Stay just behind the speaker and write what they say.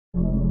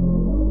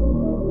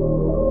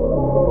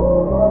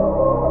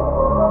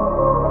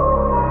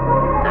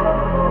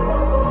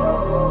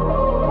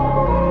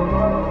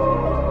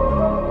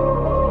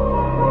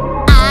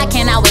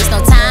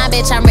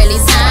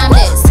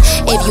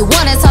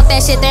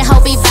that shit, then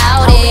hope he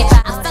bout it.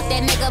 I fucked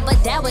that nigga,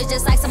 but that was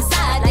just like some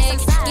side dick.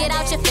 Get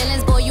out your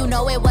feelings, boy, you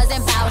know it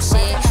wasn't bout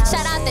shit.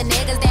 Shout out the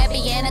niggas that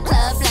be in the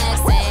club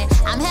flexing.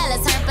 I'm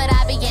hella turned, but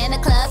I be in the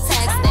club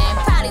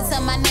texting. Probably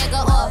to my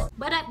nigga off.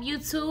 What up,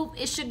 YouTube?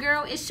 It's your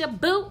girl, it's your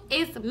boo,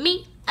 it's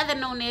me, other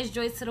known as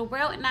Joy to the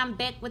World, and I'm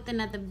back with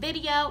another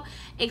video.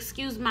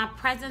 Excuse my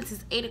presence,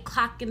 it's 8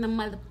 o'clock in the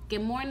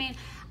motherfucking morning.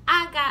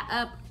 I got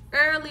up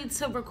early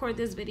to record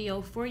this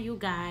video for you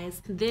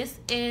guys. This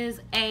is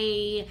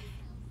a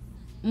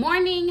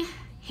morning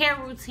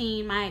hair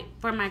routine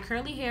for my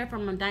curly hair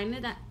from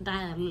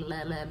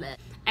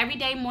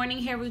everyday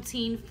morning hair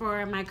routine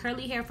for my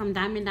curly hair from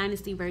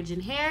Dynasty Virgin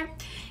Hair.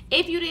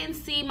 If you didn't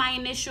see my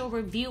initial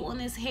review on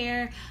this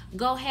hair,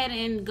 go ahead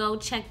and go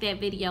check that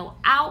video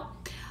out.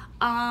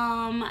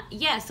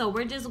 Yeah, so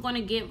we're just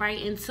gonna get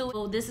right into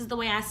it. This is the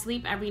way I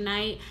sleep every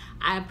night.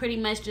 I pretty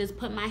much just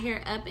put my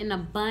hair up in a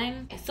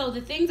bun. So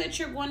the things that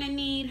you're gonna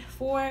need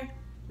for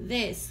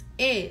this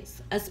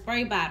is a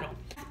spray bottle.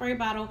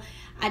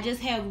 I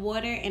just have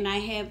water, and I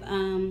have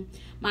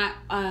my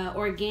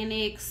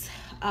Ogx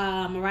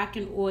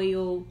Moroccan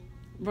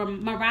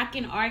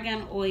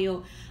Argon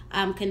oil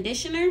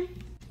conditioner,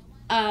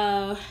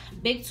 a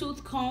big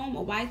tooth comb,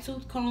 a wide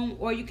tooth comb,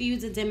 or you can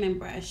use a dimming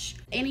brush.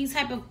 Any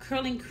type of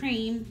curling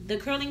cream. The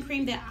curling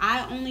cream that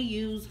I only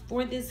use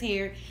for this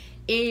hair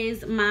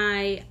is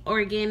my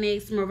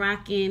Ogx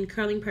Moroccan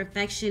Curling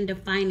Perfection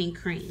Defining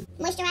Cream.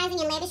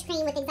 Moisturizing and lavish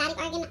cream with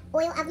exotic argan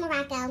oil of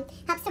Morocco.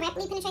 Helps to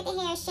rapidly penetrate the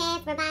hair,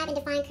 shaft, revive, and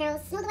define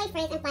curls. Smooth away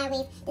frizz and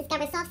flyaways.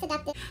 Discover soft,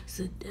 seductive.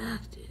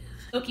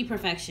 Silky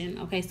perfection.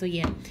 Okay, so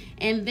yeah.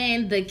 And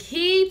then the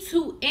key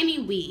to any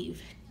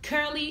weave: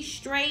 curly,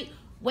 straight,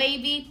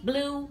 wavy,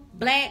 blue,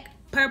 black,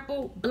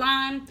 purple,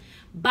 blonde,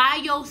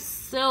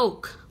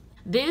 Biosilk.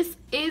 This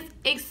is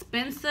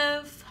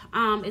expensive.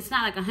 It's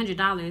not like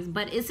 $100,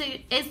 but it's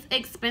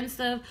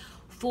expensive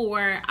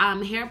for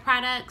hair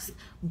products,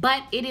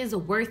 but it is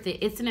worth it.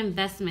 It's an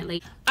investment.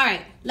 Like, all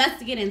right,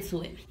 let's get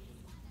into it.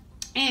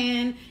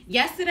 And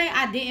yesterday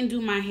I didn't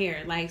do my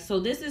hair, like, so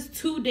this is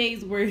 2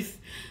 days worth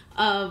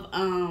of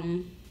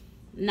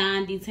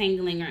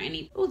non-detangling or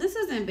anything. Oh, this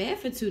isn't bad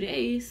for 2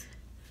 days.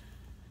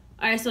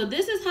 All right, so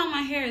this is how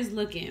my hair is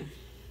looking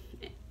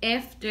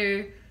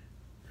after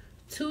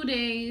 2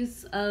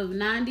 days of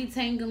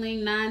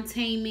non-detangling,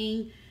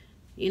 non-taming.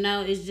 You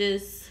know, it's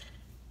just,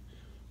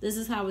 this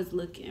is how it's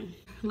looking.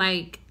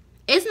 Like,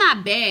 it's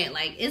not bad.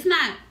 Like, it's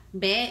not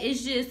bad.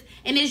 It's just,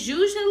 and it's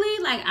usually,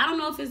 like, I don't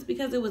know if it's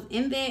because it was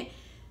in that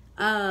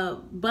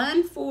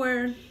bun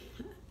for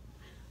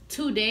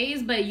 2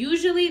 days, but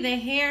usually the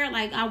hair,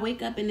 like, I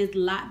wake up and it's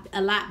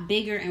a lot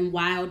bigger and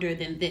wilder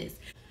than this.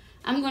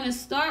 I'm gonna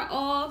start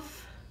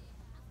off,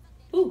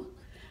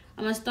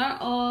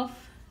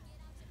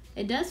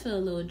 it does feel a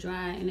little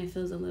dry, and it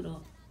feels a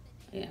little,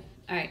 yeah.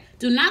 All right,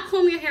 do not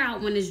comb your hair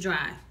out when it's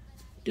dry.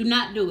 Do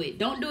not do it.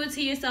 Don't do it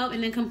to yourself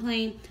and then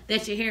complain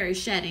that your hair is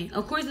shedding.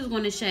 Of course it's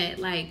going to shed.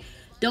 Like,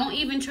 don't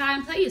even try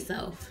and play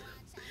yourself.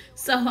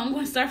 So I'm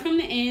going to start from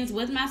the ends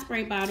with my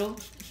spray bottle,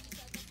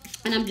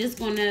 and I'm just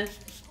going to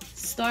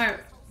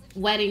start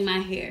wetting my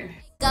hair.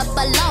 Up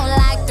alone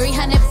like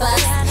 300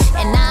 bucks,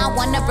 and I don't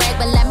wanna brag,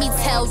 but let me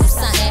tell you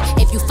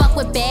something. If you fuck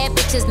with bad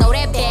bitches, know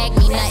that bag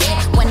me nothing.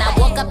 When I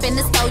walk up in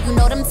the store, you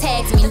know them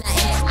tags me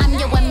nothing. I'm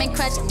your women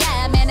crush,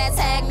 yeah, man, that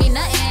tag me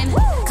nothing.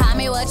 Call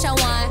me what you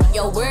want,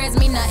 your words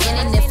mean nothing.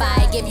 And if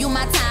I give you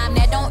my time,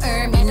 that don't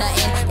earn me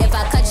nothing. If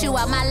I cut you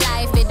out my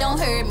life, it don't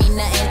hurt me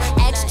nothing.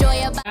 Ask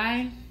Joy about.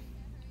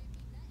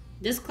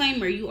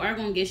 Disclaimer, you are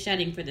gonna get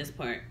shedding for this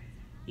part.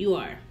 You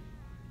are.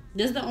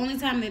 This is the only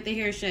time that the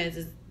hair sheds,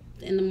 is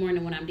in the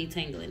morning when I'm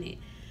detangling it.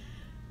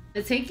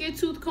 So take your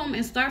tooth comb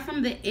and start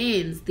from the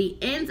ends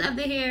of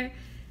the hair,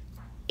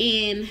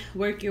 and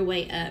work your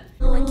way up.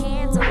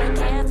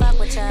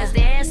 Cause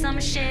there's some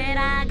shit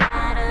I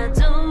gotta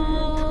do.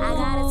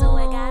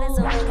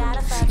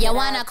 You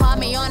wanna call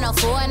me on the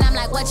phone, and I'm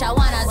like, what y'all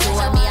wanna do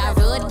with me? I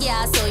rude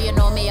girl, so you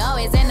know me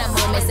always in the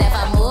mood. Myself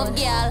I move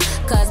girl,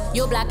 cause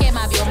you blocking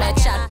my view, make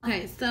shot.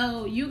 Okay,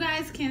 so you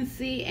guys can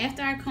see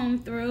after I comb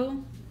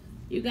through,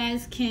 you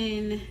guys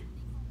can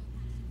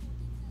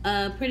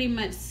pretty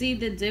much see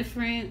the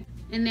difference.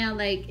 And now,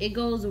 like, it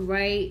goes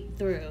right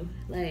through,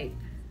 like,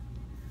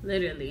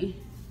 literally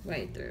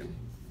right through.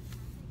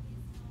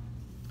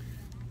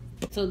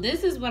 So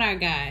this is what I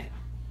got,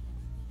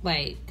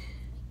 like,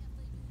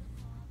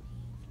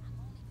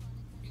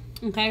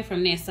 okay,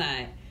 from that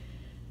side,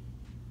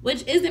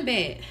 which isn't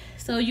bad.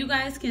 So you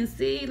guys can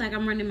see, like,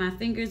 I'm running my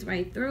fingers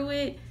right through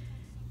it.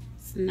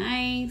 It's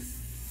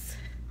nice.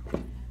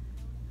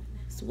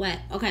 It's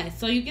wet. Okay,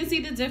 so you can see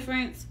the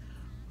difference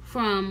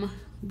from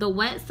the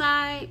wet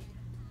side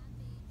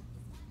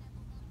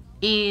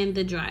and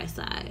the dry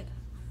side.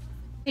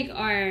 Take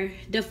our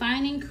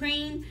defining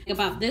cream,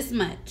 about this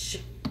much,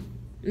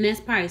 and that's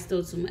probably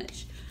still too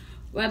much.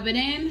 Rub it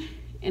in,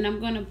 and I'm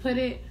gonna put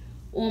it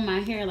on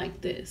my hair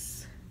like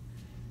this,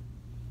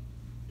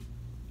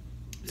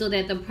 so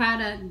that the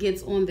product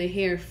gets on the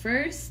hair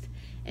first,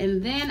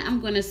 and then I'm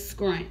gonna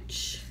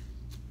scrunch.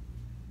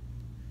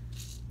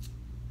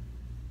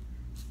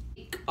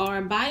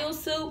 our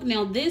Biosilk.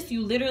 Now this,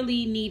 you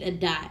literally need a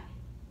dot,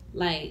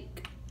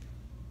 like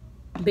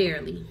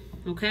barely,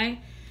 okay?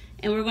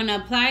 And we're gonna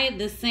apply it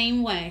the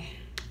same way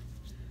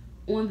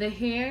on the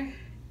hair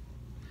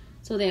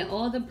so that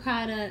all the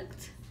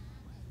product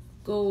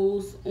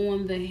goes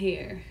on the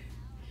hair.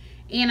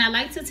 And I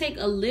like to take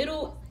a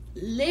little,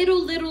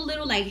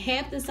 like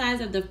half the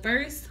size of the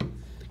first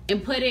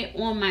and put it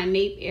on my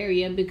nape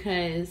area,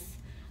 because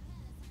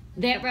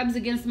that rubs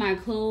against my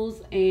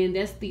clothes, and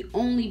that's the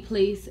only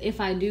place,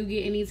 if I do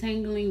get any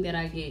tangling, that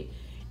I get.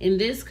 And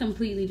this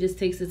completely just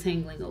takes the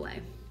tangling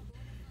away.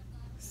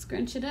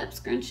 Scrunch it up,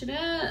 scrunch it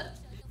up.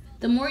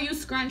 The more you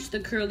scrunch, the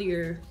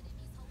curlier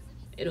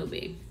it'll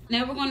be.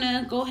 Now we're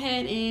gonna go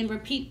ahead and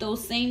repeat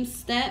those same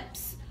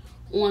steps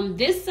on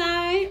this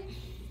side.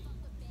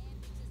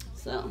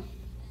 So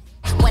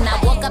when I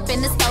walk up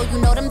in the store, you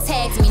know them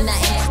tags me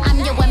nothing. I'm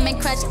your women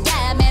crush,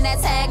 yeah, man, that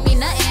tag me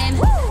nothing.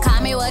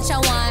 Call me what you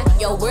want,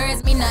 your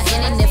words mean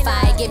nothing. And if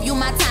I give you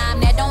my time,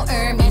 that don't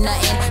earn me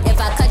nothing. If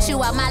I cut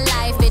you out my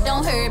life, it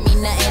don't hurt me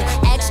nothing.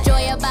 Ask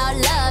Joy about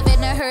love, it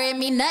don't hurt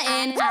me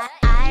nothing.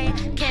 I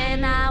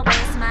cannot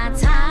waste my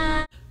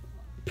time.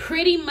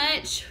 Pretty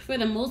much, for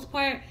the most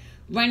part,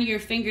 run your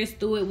fingers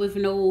through it with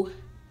no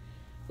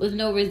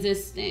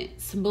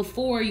resistance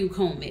before you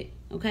comb it,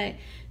 okay?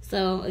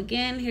 So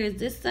again, here's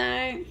this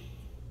side,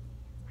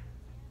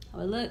 how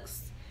it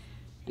looks.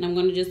 And I'm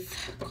gonna just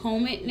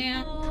comb it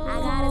now. I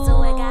gotta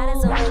do it,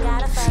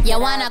 gotta fuck. You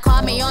wanna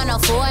call me on the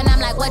phone, I'm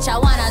like, what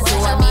y'all wanna do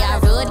with me? I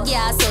rude,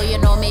 girl, so you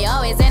know me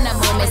always in the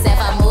mood. Me say if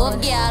I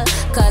move, girl,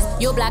 cause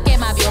you blocking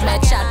my view. Me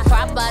chat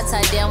proper to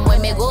them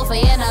when me go for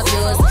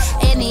interviews.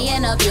 Any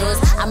interviews,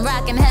 I'm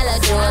rocking hella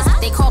jewels.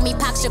 They call me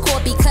Pac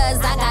Shakur because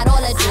I got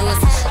all the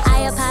jewels.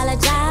 I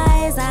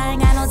apologize, I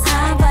ain't got no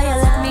time for you.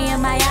 Look me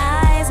in my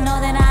eyes,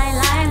 know that I ain't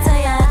lying to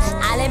you.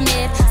 I'll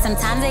admit,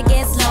 sometimes it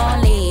gets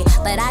lonely,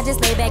 but I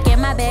just lay back in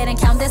my bed and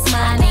count this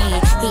money.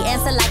 He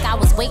answered like I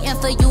was waiting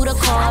for you to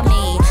call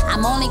me.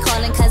 I'm only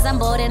calling cause I'm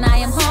bored and I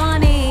am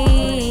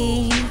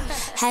horny.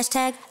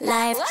 Hashtag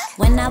life.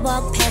 When I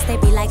walk past, they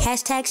be like,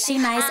 hashtag she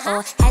nice,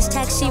 or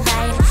hashtag she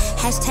right,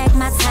 hashtag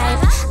my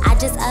type. I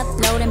just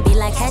upload and be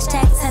like,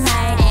 hashtag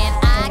tonight. And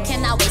I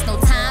cannot waste no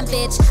time,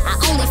 bitch. I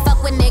only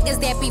fuck with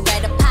niggas that be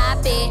ready to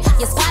pop it.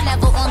 Your squad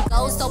never on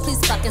go, so please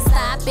fucking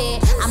stop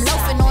it. I'm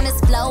loafing on this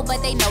flow,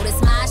 but they know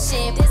this my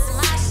shit. This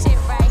my shit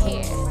right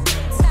here.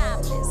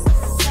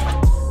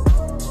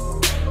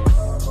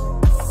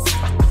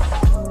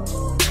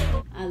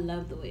 I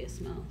love the way it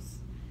smells.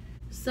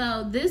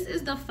 So this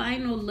is the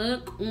final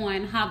look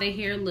on how the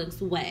hair looks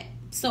wet.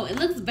 So it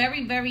looks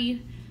very,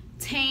 very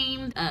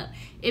tamed up.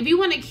 If you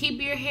want to keep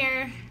your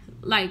hair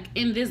like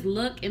in this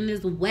look, in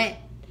this wet,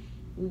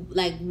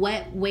 like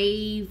wet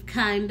wave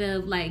kind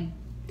of like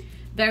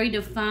very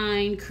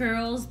defined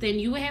curls, then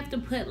you would have to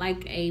put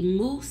like a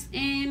mousse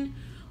in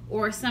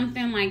or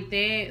something like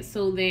that,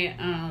 so that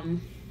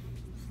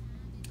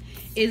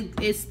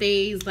it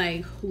stays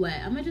like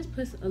wet. I'm gonna just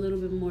put a little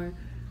bit more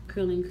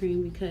curling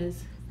cream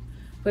because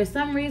for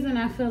some reason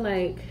I feel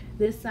like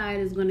this side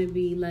is going to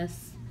be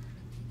less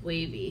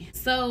wavy.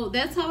 So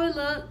that's how it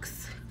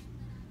looks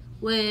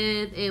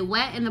with it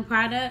wet in the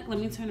product. Let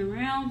me turn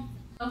around.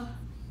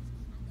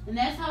 And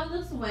that's how it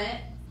looks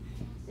wet.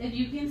 If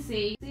you can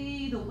see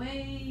the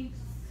waves,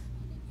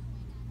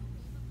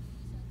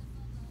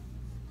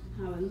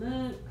 how it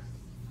looks.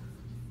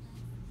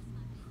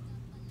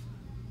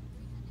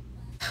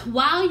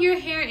 While your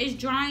hair is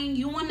drying,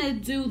 you want to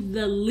do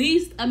the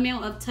least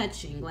amount of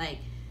touching. Like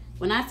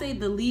when I say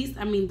the least,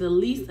 I mean the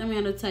least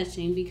amount of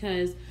touching,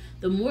 because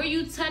the more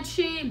you touch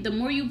it, the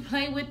more you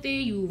play with it,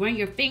 you run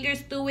your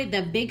fingers through it,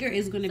 the bigger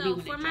it's going to be. So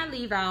for my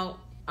leave out,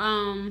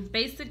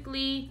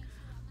 basically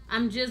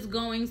I'm just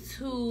going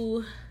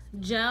to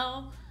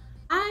gel.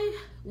 I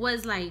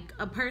was like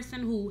a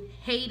person who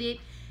hated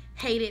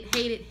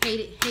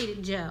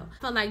gel. I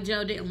felt like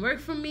gel didn't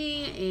work for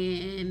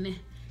me and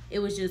it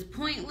was just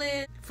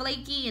pointless,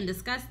 flaky and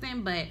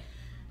disgusting. But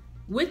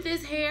with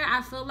this hair,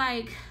 I feel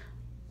like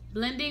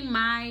blending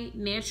my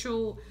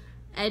natural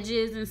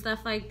edges and stuff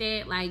like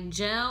that, like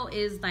gel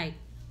is like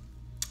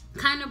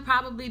kind of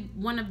probably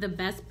one of the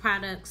best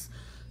products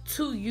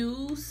to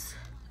use,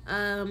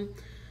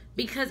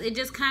 because it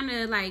just kind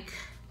of like,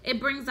 it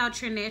brings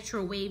out your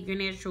natural wave, your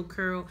natural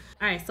curl.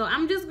 All right, so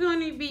I'm just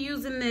going to be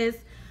using this.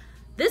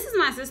 This is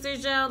my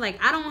sister's gel.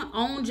 Like, I don't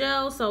own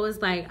gel, so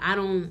it's like I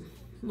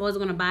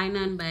wasn't gonna buy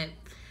none, but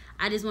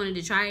I just wanted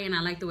to try it and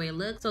I like the way it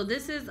looks. So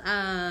this is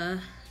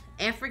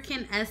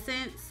African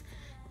Essence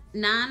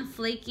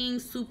non-flaking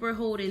super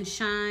hold and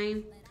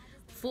shine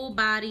full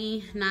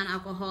body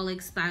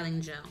non-alcoholic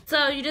styling gel.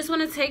 So you just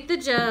want to take the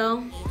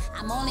gel.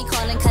 I'm only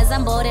calling cause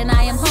I'm bored and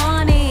I am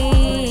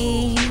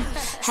horny.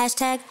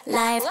 Hashtag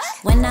life.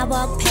 When I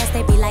walk past,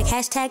 they be like,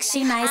 hashtag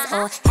she nice,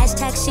 or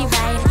hashtag she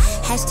right,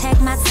 hashtag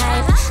my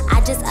type.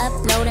 I just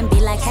upload and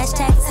be like,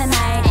 hashtag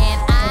tonight.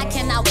 And I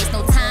cannot waste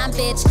no time,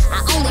 bitch.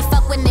 I only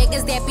fuck with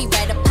niggas that be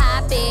ready to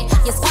pop it.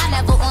 Your squad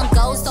never on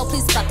go, so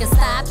please fucking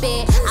stop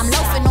it. I'm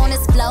loafing on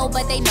this flow,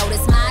 but they know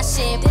this my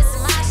shit. This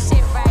my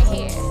shit right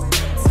here.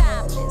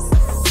 Timeless.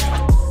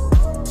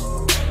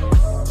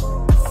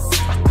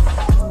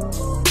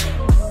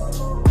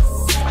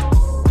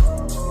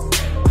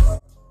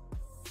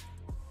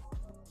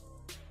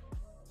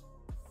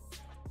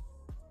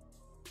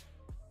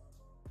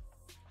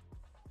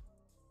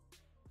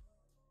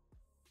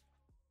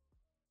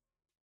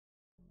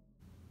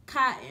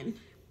 cotton,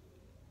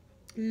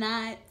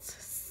 not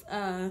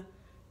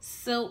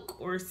silk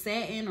or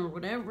satin or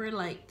whatever,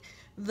 like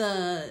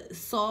the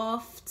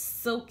soft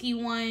silky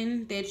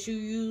one that you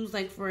use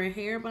like for a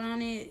hair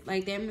bonnet,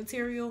 like that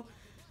material.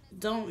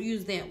 Don't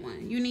use that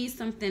one. You need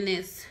something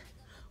that's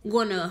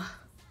gonna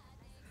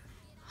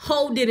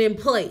hold it in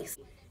place.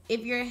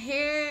 If your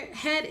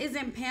head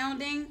isn't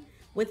pounding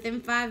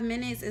within 5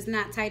 minutes, it's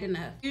not tight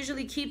enough.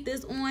 Usually keep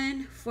this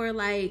on for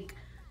like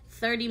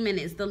 30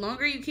 minutes. The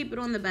longer you keep it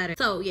on, the better.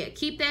 So yeah,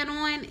 keep that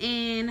on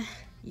and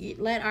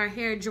let our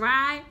hair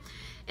dry.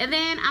 And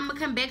then I'm gonna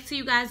come back to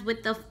you guys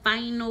with the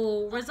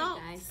final result.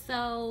 Okay, guys,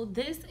 so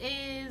this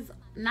is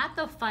not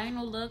the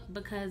final look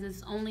because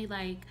it's only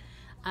like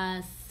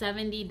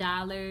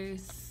 $70,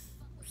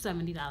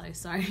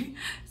 sorry.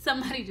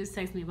 Somebody just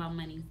texted me about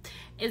money.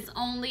 It's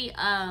only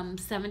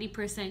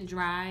 70%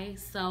 dry.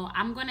 So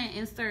I'm gonna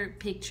insert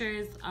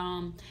pictures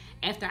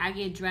after I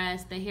get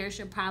dressed. The hair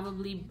should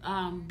probably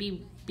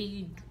be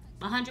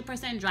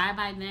 100% dry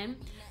by then.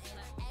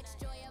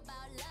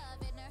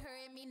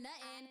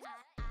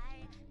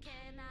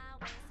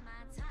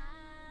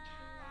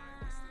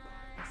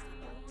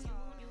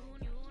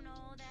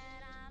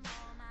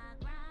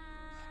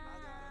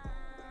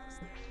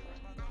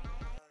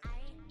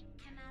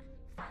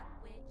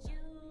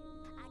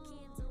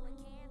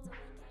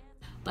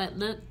 But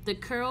look, the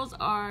curls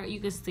are, you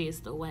can see it's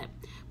still wet,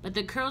 but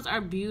the curls are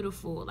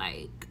beautiful,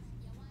 like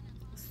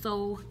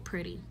so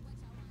pretty.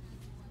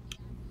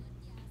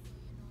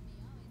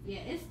 Yeah,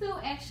 it's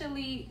still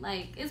actually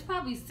like, it's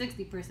probably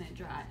 60%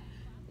 dry.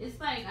 It's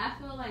like, I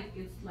feel like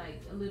it's like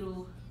a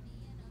little,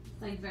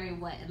 it's like very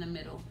wet in the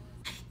middle.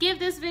 Give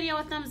this video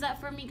a thumbs up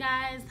for me,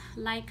 guys.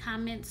 Like,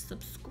 comment,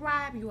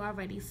 subscribe. You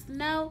already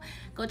know.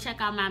 Go check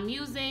out my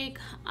music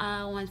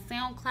on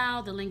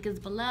Soundcloud. The link is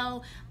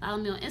below. Follow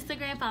me on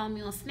Instagram. Follow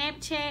me on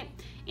Snapchat.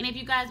 And if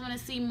you guys want to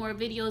see more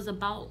videos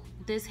about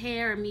this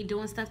hair or me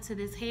doing stuff to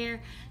this hair,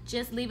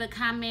 just leave a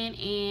comment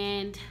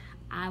and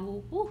I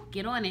will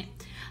get on it.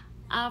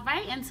 All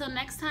right, until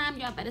next time,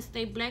 y'all better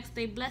stay black,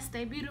 stay blessed,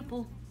 stay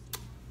beautiful.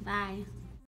 Bye.